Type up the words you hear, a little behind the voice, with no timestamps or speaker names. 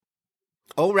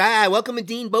All right, welcome to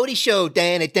Dean Bodie Show.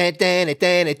 Dan,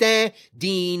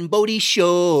 Dean Bodie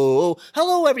Show.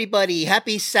 Hello, everybody.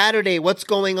 Happy Saturday. What's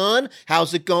going on?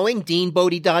 How's it going?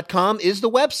 DeanBodie.com is the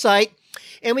website.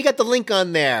 And we got the link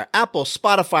on there. Apple,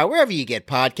 Spotify, wherever you get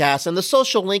podcasts. And the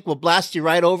social link will blast you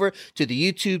right over to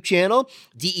the YouTube channel,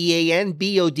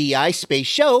 DeanBodi space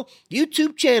show,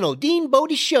 YouTube channel, Dean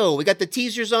Bodie Show. We got the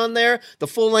teasers on there, the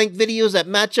full-length videos that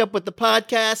match up with the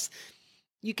podcast.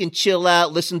 You can chill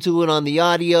out, listen to it on the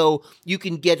audio. You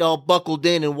can get all buckled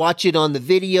in and watch it on the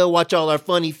video. Watch all our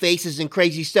funny faces and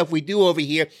crazy stuff we do over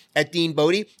here at Dean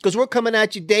Bodie, because we're coming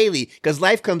at you daily, because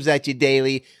life comes at you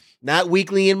daily, not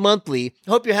weekly and monthly.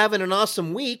 I hope you're having an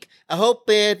awesome week. I hope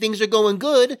things are going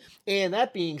good. And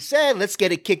that being said, let's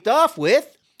get it kicked off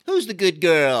with, who's the good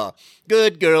girl?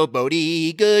 Good girl,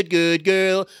 Bodie. Good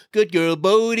girl. Good girl,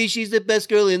 Bodie. She's the best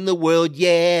girl in the world,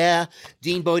 yeah.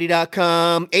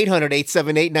 DeanBodie.com,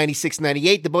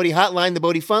 800-878-9698. The Bodie hotline, the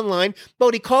Bodie fun line.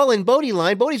 Bodie call-in, Bodie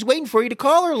line. Bodie's waiting for you to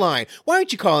call her line. Why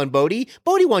aren't you calling Bodie?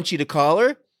 Bodie wants you to call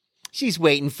her. She's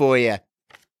waiting for you.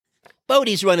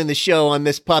 Bodie's running the show on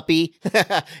this puppy,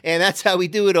 and that's how we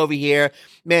do it over here.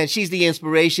 Man, she's the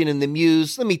inspiration and the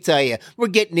muse. Let me tell you, we're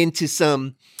getting into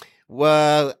some,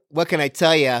 well, what can I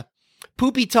tell you?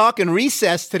 Poopy talk and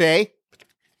recess today,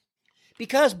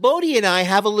 because Bodie and I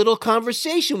have a little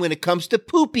conversation when it comes to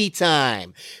poopy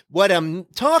time. What I'm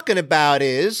talking about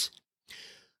is,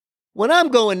 when I'm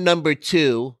going number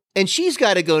 2, and she's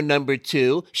got to go number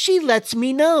 2, she lets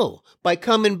me know by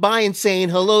coming by and saying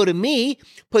hello to me,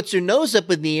 puts her nose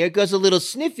up in the air, goes a little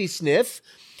sniffy sniff,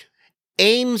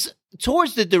 aims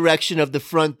towards the direction of the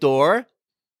front door,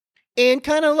 and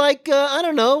kind of like, I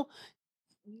don't know,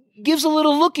 gives a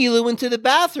little looky-loo into the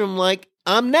bathroom like,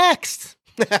 I'm next.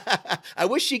 I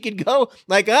wish she could go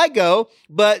like I go,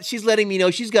 but she's letting me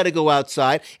know she's got to go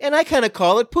outside, and I kind of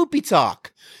call it poopy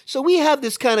talk. So we have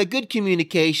this kind of good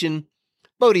communication.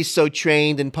 Bodie's so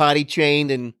trained and potty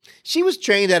trained, and she was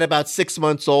trained at about 6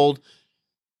 months old.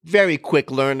 Very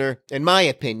quick learner, in my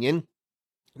opinion.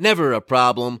 Never a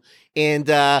problem. And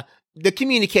the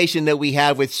communication that we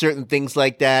have with certain things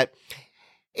like that,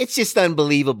 it's just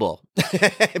unbelievable.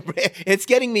 It's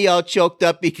getting me all choked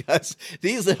up because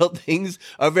these little things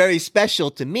are very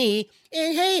special to me.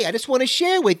 And hey, I just want to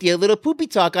share with you a little poopy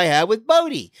talk I had with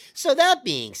Bodie. So that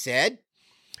being said,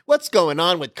 what's going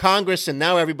on with Congress, and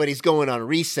now everybody's going on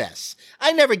recess?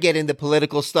 I never get into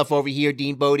political stuff over here,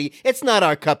 Dean Bodie. It's not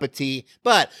our cup of tea.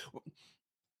 But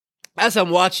as I'm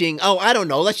watching, I don't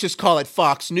know, let's just call it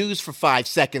Fox News for 5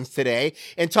 seconds today,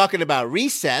 and talking about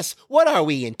recess, what are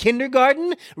we, in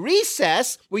kindergarten?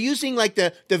 Recess, we're using like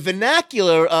the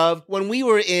vernacular of when we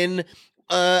were in,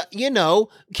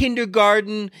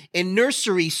 kindergarten and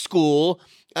nursery school,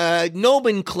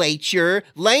 nomenclature,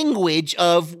 language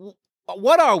of,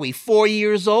 what are we, 4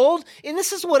 years old? And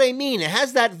this is what I mean. It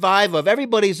has that vibe of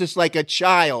everybody's just like a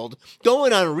child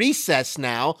going on recess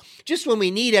now, just when we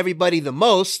need everybody the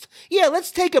most. Yeah, let's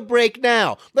take a break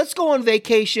now. Let's go on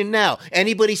vacation now.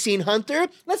 Anybody seen Hunter?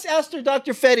 Let's ask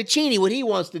Dr. Fettuccini what he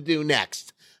wants to do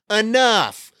next.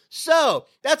 Enough. So,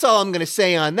 that's all I'm going to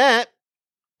say on that.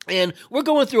 And we're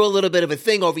going through a little bit of a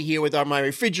thing over here with my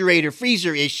refrigerator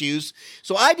freezer issues.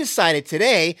 So I decided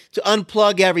today to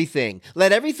unplug everything,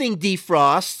 let everything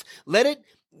defrost, let it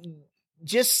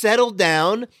just settle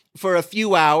down for a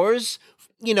few hours,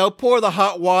 pour the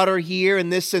hot water here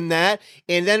and this and that.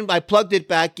 And then I plugged it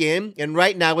back in, and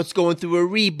right now it's going through a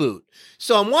reboot.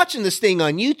 So I'm watching this thing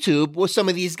on YouTube with some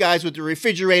of these guys with the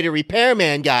refrigerator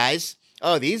repairman guys.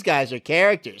 Oh, these guys are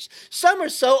characters. Some are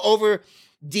so over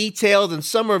detailed, and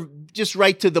some are just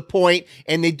right to the point,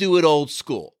 and they do it old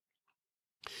school.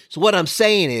 So what I'm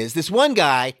saying is, this one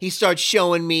guy, he starts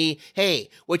showing me, hey,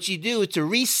 what you do to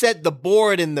reset the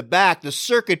board in the back, the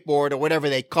circuit board or whatever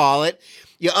they call it,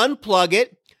 you unplug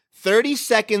it, 30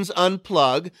 seconds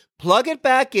unplug, plug it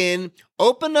back in,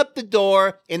 open up the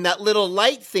door, and that little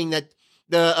light thing, that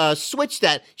the switch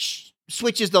that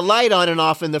switches the light on and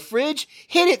off in the fridge,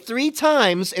 hit it 3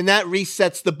 times, and that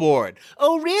resets the board.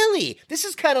 Oh, really? This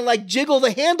is kind of like jiggle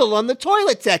the handle on the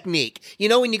toilet technique. You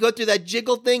know, when you go through that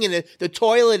jiggle thing and the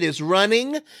toilet is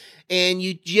running, and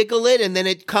you jiggle it, and then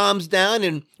it calms down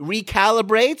and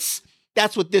recalibrates?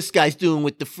 That's what this guy's doing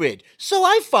with the fridge. So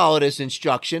I followed his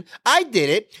instruction. I did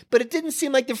it, but it didn't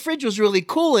seem like the fridge was really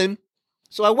cooling.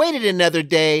 So I waited another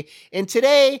day, and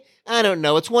today, I don't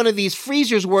know, it's one of these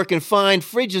freezers working fine,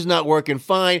 fridge is not working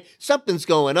fine, something's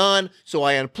going on, so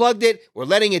I unplugged it, we're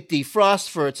letting it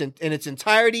defrost in its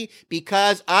entirety,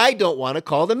 because I don't want to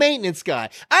call the maintenance guy.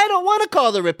 I don't want to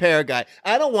call the repair guy.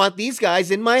 I don't want these guys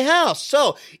in my house.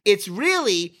 So it's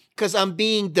really, because I'm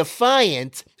being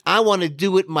defiant, I want to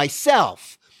do it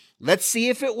myself. Let's see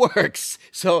if it works.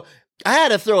 So I had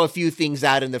to throw a few things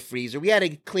out in the freezer. We had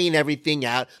to clean everything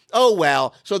out. Oh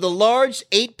well. So the large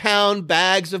 8-pound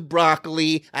bags of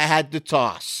broccoli I had to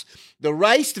toss. The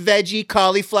riced veggie,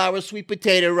 cauliflower, sweet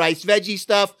potato, rice veggie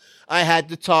stuff, I had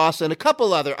to toss, and a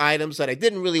couple other items that I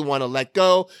didn't really want to let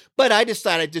go, but I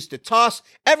decided just to toss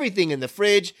everything in the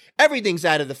fridge. Everything's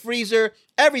out of the freezer.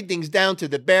 Everything's down to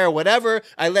the bare whatever.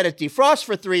 I let it defrost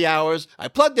for 3 hours. I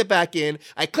plugged it back in.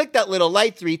 I clicked that little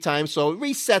light 3 times so it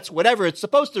resets whatever it's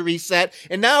supposed to reset,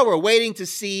 and now we're waiting to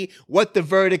see what the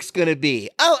verdict's going to be.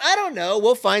 Oh, I don't know.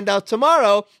 We'll find out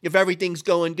tomorrow if everything's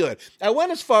going good. I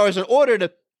went as far as an order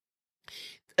to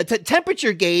a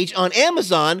temperature gauge on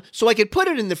Amazon so I could put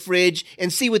it in the fridge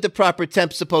and see what the proper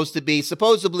temp's supposed to be.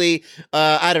 Supposedly,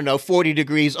 40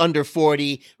 degrees, under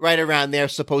 40, right around there,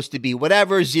 supposed to be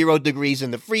whatever, 0 degrees in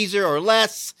the freezer or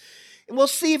less. And we'll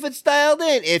see if it's dialed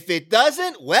in. If it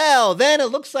doesn't, well, then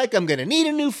it looks like I'm going to need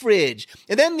a new fridge.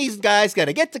 And then these guys got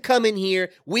to get to come in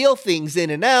here, wheel things in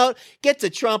and out, get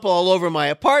to tromp all over my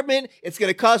apartment. It's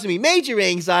going to cause me major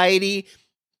anxiety.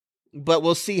 But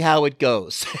we'll see how it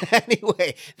goes.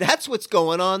 Anyway, that's what's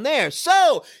going on there.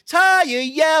 So, tie a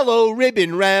yellow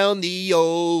ribbon round the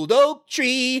old oak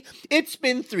tree. It's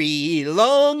been 3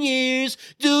 long years.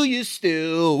 Do you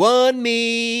still want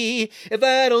me? If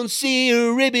I don't see a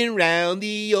ribbon round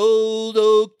the old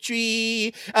oak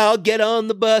tree, I'll get on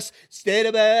the bus instead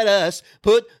about us.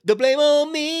 Put the blame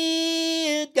on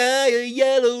me. Tie a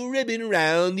yellow ribbon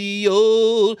round the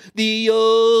old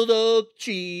oak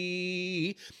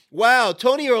tree. Wow,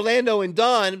 Tony Orlando and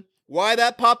Dawn, why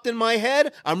that popped in my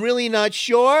head, I'm really not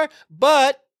sure,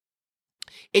 but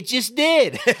it just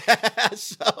did.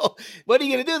 So, what are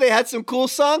you going to do? They had some cool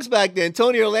songs back then.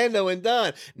 Tony Orlando and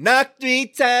Dawn. Knock 3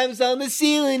 times on the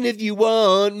ceiling if you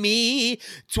want me.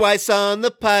 Twice on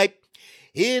the pipe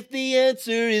if the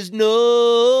answer is no.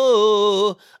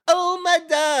 Oh, my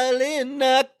darling,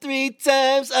 knock 3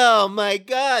 times. Oh, my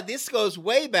God. This goes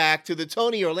way back to the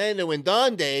Tony Orlando and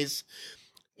Dawn days.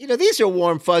 You know, these are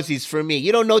warm fuzzies for me.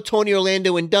 You don't know Tony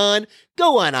Orlando and Dawn?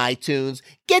 Go on iTunes,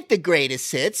 get the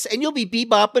greatest hits, and you'll be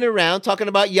bebopping around talking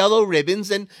about yellow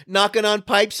ribbons and knocking on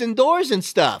pipes and doors and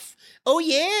stuff. Oh,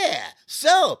 yeah.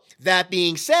 So, that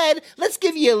being said, let's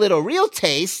give you a little real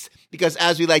taste, because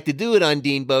as we like to do it on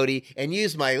Dean Bodie, and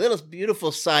use my little beautiful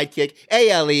sidekick,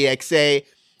 Alexa,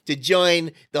 to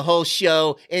join the whole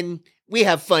show, and we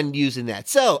have fun using that.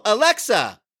 So,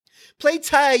 Alexa, play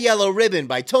Tie a Yellow Ribbon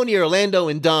by Tony Orlando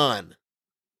and Dawn.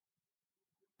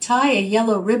 Tie a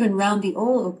Yellow Ribbon Round the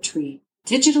Old Oak Tree,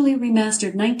 digitally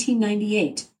remastered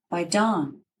 1998 by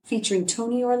Dawn, featuring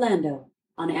Tony Orlando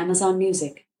on Amazon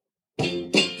Music.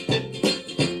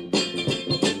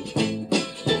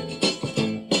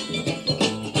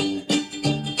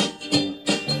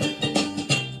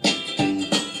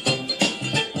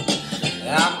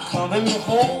 I'm coming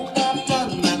home, I've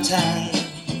done my time.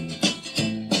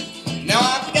 Now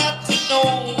I've got to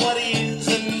know what is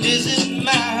and isn't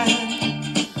mine.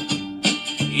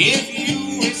 If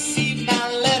you receive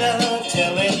my letter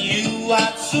telling you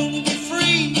I'd soon be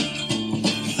free,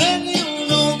 then you'll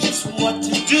know just what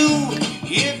to do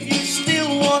if you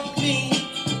still want me.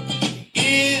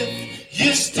 If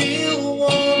you still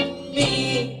want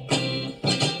me.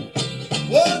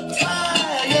 Well,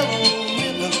 tie a yellow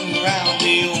ribbon round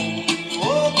the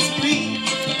old tree.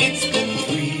 It's been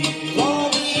 3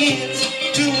 long years.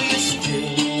 Do you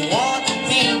still want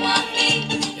me?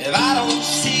 If I don't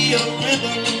see a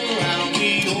ribbon around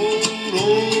the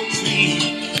old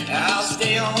tree, I'll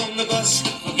stay on the bus,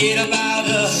 forget about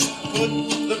us, put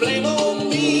the blame on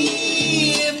me.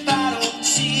 If I don't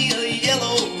see a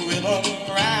yellow ribbon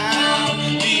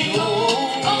around the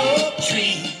old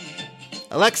tree.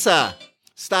 Alexa,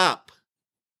 stop.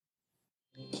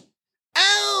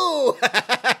 Ow!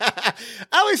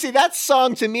 Obviously, that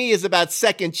song to me is about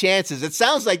second chances. It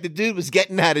sounds like the dude was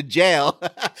getting out of jail.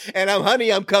 And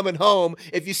honey, I'm coming home.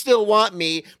 If you still want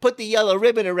me, put the yellow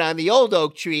ribbon around the old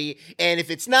oak tree. And if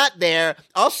it's not there,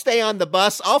 I'll stay on the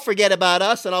bus. I'll forget about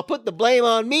us and I'll put the blame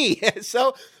on me.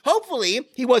 So hopefully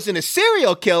he wasn't a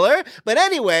serial killer. But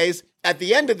anyways, at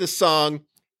the end of the song,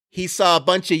 he saw a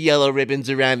bunch of yellow ribbons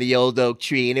around the old oak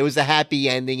tree and it was a happy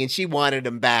ending and she wanted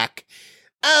him back.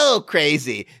 Oh,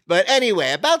 crazy. But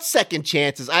anyway, about second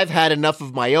chances. I've had enough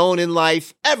of my own in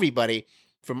life. Everybody,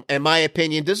 in my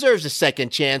opinion, deserves a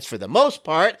second chance for the most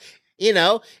part, you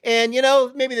know. And, you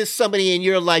know, maybe there's somebody in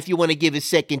your life you want to give a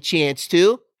second chance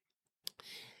to.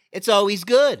 It's always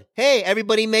good. Hey,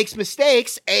 everybody makes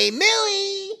mistakes. Hey,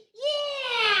 Millie!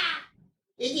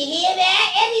 Did you hear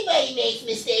that? Everybody makes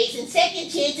mistakes, and second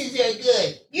chances are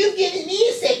good. You've given me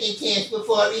a second chance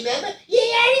before, remember? Yeah,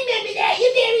 I remember that.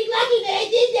 You're very lucky that I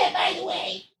did that, by the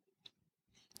way.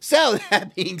 So,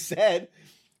 that being said,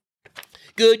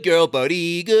 good girl,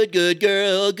 Bodie. Good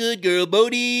girl. Good girl,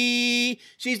 Bodie.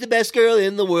 She's the best girl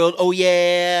in the world. Oh,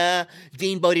 yeah.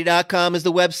 DeanBodie.com is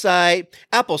the website.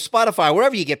 Apple, Spotify,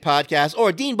 wherever you get podcasts,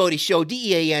 or Dean Bodie Show,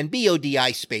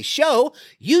 DeanBodi space show,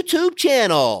 YouTube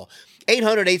channel.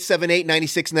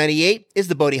 800-878-9698 is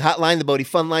the Bodie hotline, the Bodie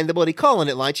fun line, the Bodie calling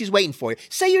it line. She's waiting for you.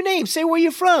 Say your name. Say where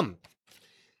you're from.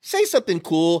 Say something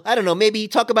cool. I don't know. Maybe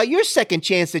talk about your second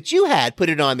chance that you had. Put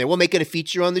it on there. We'll make it a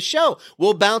feature on the show.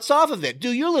 We'll bounce off of it.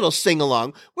 Do your little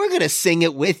sing-along. We're going to sing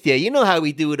it with you. You know how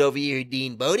we do it over here,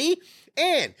 Dean Bodie.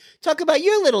 And talk about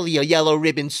your little yellow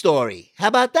ribbon story. How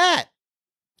about that?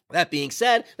 That being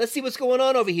said, let's see what's going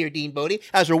on over here, Dean Bodie,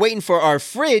 as we're waiting for our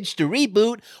fridge to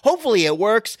reboot. Hopefully it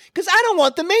works, because I don't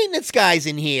want the maintenance guys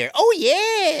in here. Oh,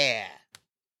 yeah.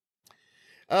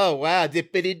 Oh, wow.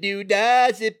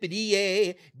 Zippity-doo-dah,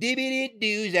 zippity-yay,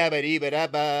 dibbity-doo,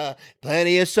 zabbity-ba-da-ba.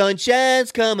 Plenty of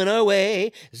sunshine's coming our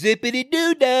way.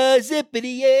 Zippity-doo-dah,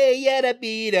 zippity-yay,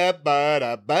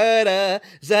 yada-bee-da-ba-da-ba-da.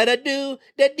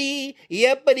 Zada-doo-da-dee,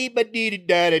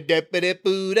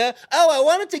 yappity-ba-dee-da-da-da-da-da-boo-da. Oh, I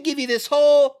wanted to give you this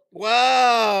whole...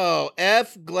 Wow.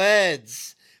 F.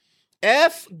 Gleds.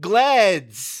 F.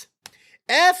 Gleds.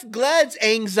 F. Gleds,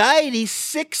 Anxiety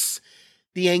 6.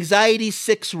 The Anxiety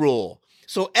 6 rule.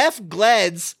 So F.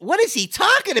 Gleds, what is he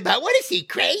talking about? What is he,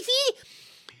 crazy?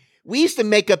 We used to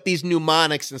make up these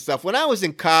mnemonics and stuff. When I was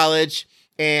in college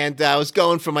and I was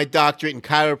going for my doctorate in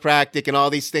chiropractic and all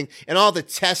these things and all the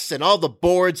tests and all the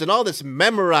boards and all this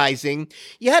memorizing,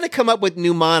 you had to come up with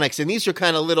mnemonics. And these are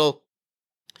kind of little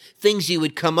things you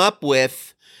would come up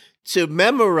with to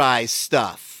memorize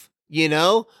stuff, you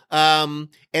know, and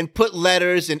put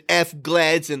letters in F.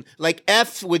 Gleds. And like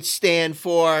F would stand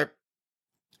for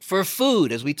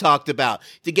food, as we talked about,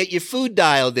 to get your food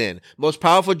dialed in. Most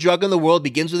powerful drug in the world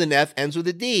begins with an F, ends with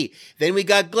a D. Then we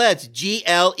got Gleds,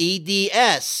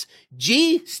 G-L-E-D-S.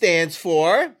 G stands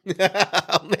for,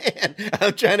 oh man,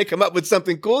 I'm trying to come up with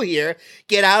something cool here.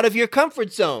 Get out of your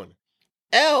comfort zone.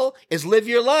 L is live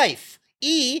your life.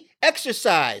 E,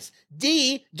 exercise.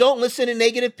 D, don't listen to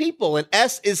negative people. And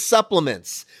S is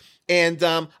supplements. And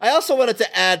I also wanted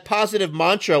to add positive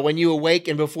mantra when you awake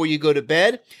and before you go to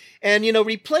bed. And, you know,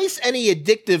 replace any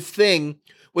addictive thing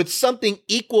with something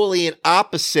equally and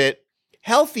opposite,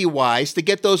 healthy-wise, to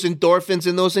get those endorphins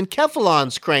and those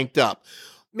enkephalons cranked up.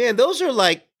 Man, those are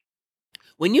like,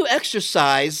 when you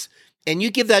exercise and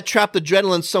you give that trapped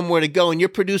adrenaline somewhere to go and you're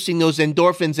producing those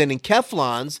endorphins and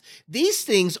enkephalons, these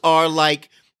things are like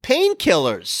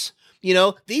painkillers. You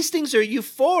know, these things are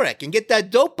euphoric, and get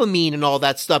that dopamine and all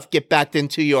that stuff get back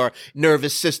into your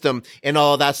nervous system and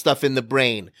all that stuff in the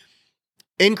brain.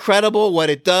 Incredible what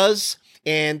it does.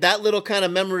 And that little kind of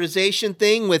memorization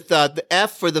thing with the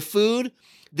F for the food,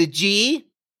 the G,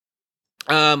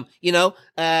 the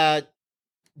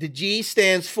G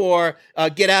stands for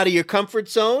get out of your comfort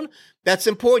zone. That's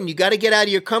important. You got to get out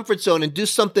of your comfort zone and do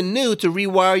something new to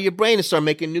rewire your brain and start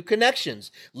making new connections.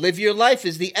 Live your life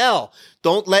is the L.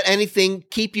 Don't let anything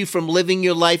keep you from living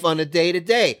your life on a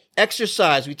day-to-day.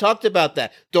 Exercise. We talked about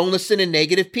that. Don't listen to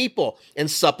negative people. And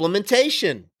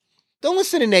supplementation. Don't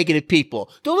listen to negative people.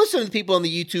 Don't listen to the people on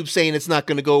the YouTube saying it's not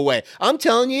going to go away. I'm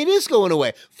telling you it is going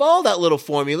away. Follow that little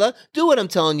formula. Do what I'm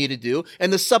telling you to do.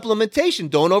 And the supplementation,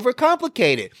 don't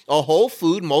overcomplicate it. A whole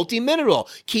food multi-mineral.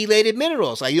 Chelated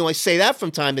minerals. I say that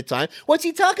from time to time. What's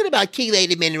he talking about,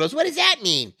 chelated minerals? What does that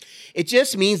mean? It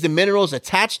just means the minerals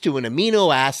attached to an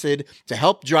amino acid to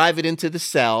help drive it into the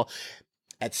cell.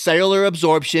 At cellular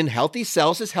absorption, healthy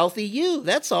cells is healthy you.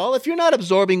 That's all. If you're not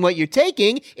absorbing what you're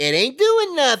taking, it ain't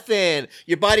doing nothing.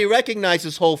 Your body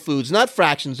recognizes whole foods, not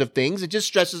fractions of things. It just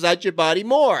stresses out your body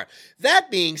more.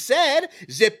 That being said,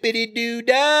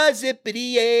 zippity-doo-dah,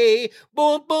 zippity-yay,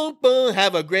 boom, boom, boom,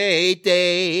 have a great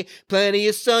day. Plenty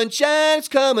of sunshine's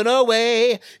coming our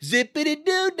way.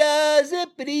 Zippity-doo-dah,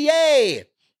 zippity-yay.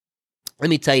 Let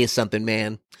me tell you something,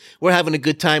 man. We're having a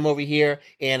good time over here,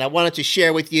 and I wanted to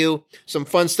share with you some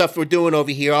fun stuff we're doing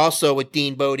over here also with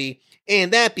Dean Bodie.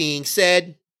 And that being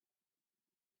said,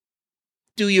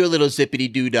 do your little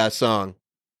zippity-doo-dah song.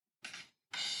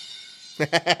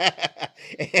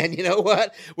 And you know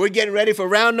what? We're getting ready for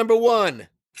round number 1.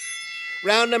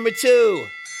 Round number 2.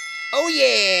 Oh,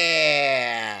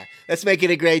 yeah! Let's make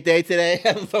it a great day today.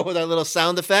 Having fun with our little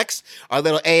sound effects. Our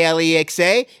little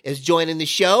Alexa is joining the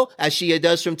show, as she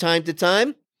does from time to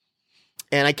time.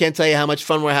 And I can't tell you how much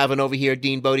fun we're having over here at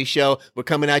Dean Bodie Show. We're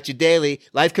coming at you daily.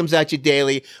 Life comes at you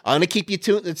daily. I'm going to keep you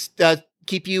tuned,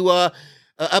 keep you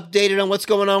updated on what's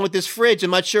going on with this fridge.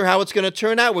 I'm not sure how it's going to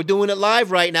turn out. We're doing it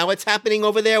live right now. It's happening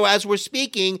over there as we're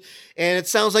speaking, and it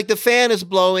sounds like the fan is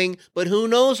blowing, but who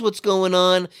knows what's going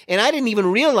on? And I didn't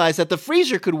even realize that the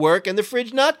freezer could work and the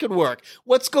fridge not could work.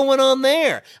 What's going on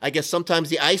there? I guess sometimes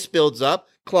the ice builds up,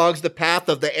 clogs the path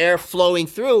of the air flowing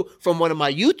through from one of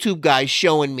my YouTube guys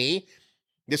showing me.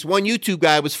 This one YouTube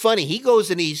guy was funny. He goes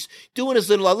and he's doing his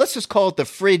little, let's just call it the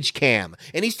fridge cam.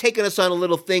 And he's taking us on a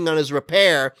little thing on his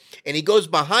repair. And he goes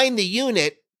behind the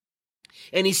unit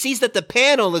and he sees that the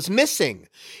panel is missing.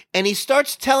 And he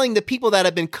starts telling the people that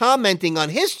have been commenting on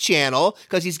his channel,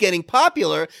 because he's getting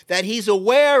popular, that he's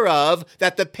aware of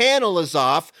that the panel is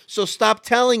off. So stop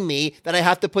telling me that I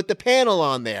have to put the panel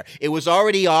on there. It was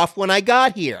already off when I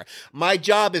got here. My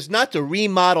job is not to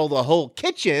remodel the whole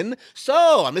kitchen.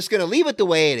 So I'm just going to leave it the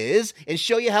way it is and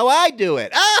show you how I do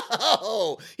it.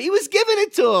 Oh, he was giving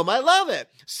it to him. I love it.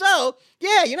 So,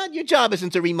 yeah, your job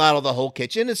isn't to remodel the whole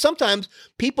kitchen. And sometimes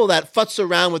people that futz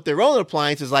around with their own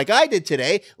appliances like I did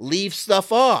today leave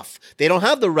stuff off. They don't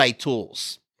have the right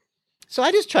tools. So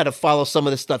I just try to follow some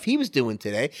of the stuff he was doing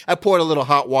today. I poured a little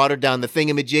hot water down the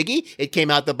thingamajiggy. It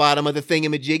came out the bottom of the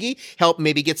thingamajiggy. Helped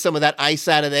maybe get some of that ice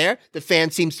out of there. The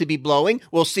fan seems to be blowing.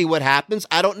 We'll see what happens.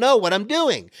 I don't know what I'm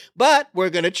doing, but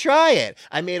we're going to try it.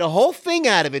 I made a whole thing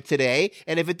out of it today,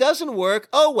 and if it doesn't work,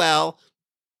 oh well,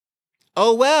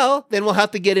 then we'll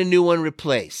have to get a new one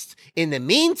replaced. In the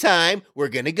meantime, we're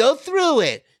going to go through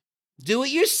it. Do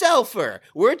it yourselfer.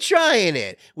 We're trying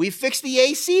it. We fixed the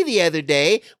AC the other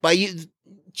day by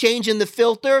changing the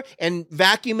filter and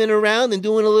vacuuming around and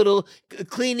doing a little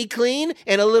cleany clean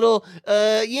and a little,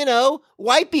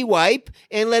 wipey wipe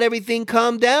and let everything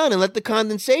calm down and let the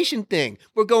condensation thing.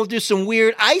 We're going through some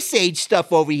weird ice age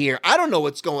stuff over here. I don't know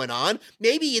what's going on.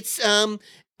 Maybe it's,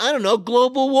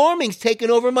 global warming's taking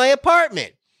over my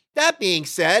apartment. That being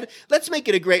said, let's make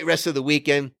it a great rest of the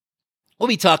weekend. We'll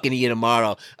be talking to you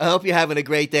tomorrow. I hope you're having a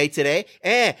great day today.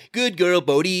 Good girl,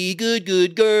 Bodie. Good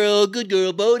girl. Good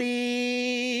girl,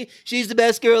 Bodie. She's the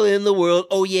best girl in the world.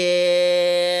 Oh,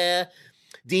 yeah.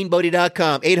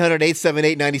 DeanBodie.com,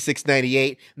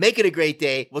 800-878-9698. Make it a great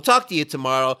day. We'll talk to you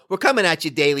tomorrow. We're coming at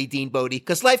you daily, Dean Bodie,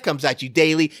 because life comes at you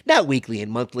daily, not weekly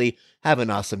and monthly. Have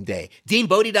an awesome day.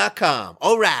 DeanBodie.com.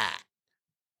 All right.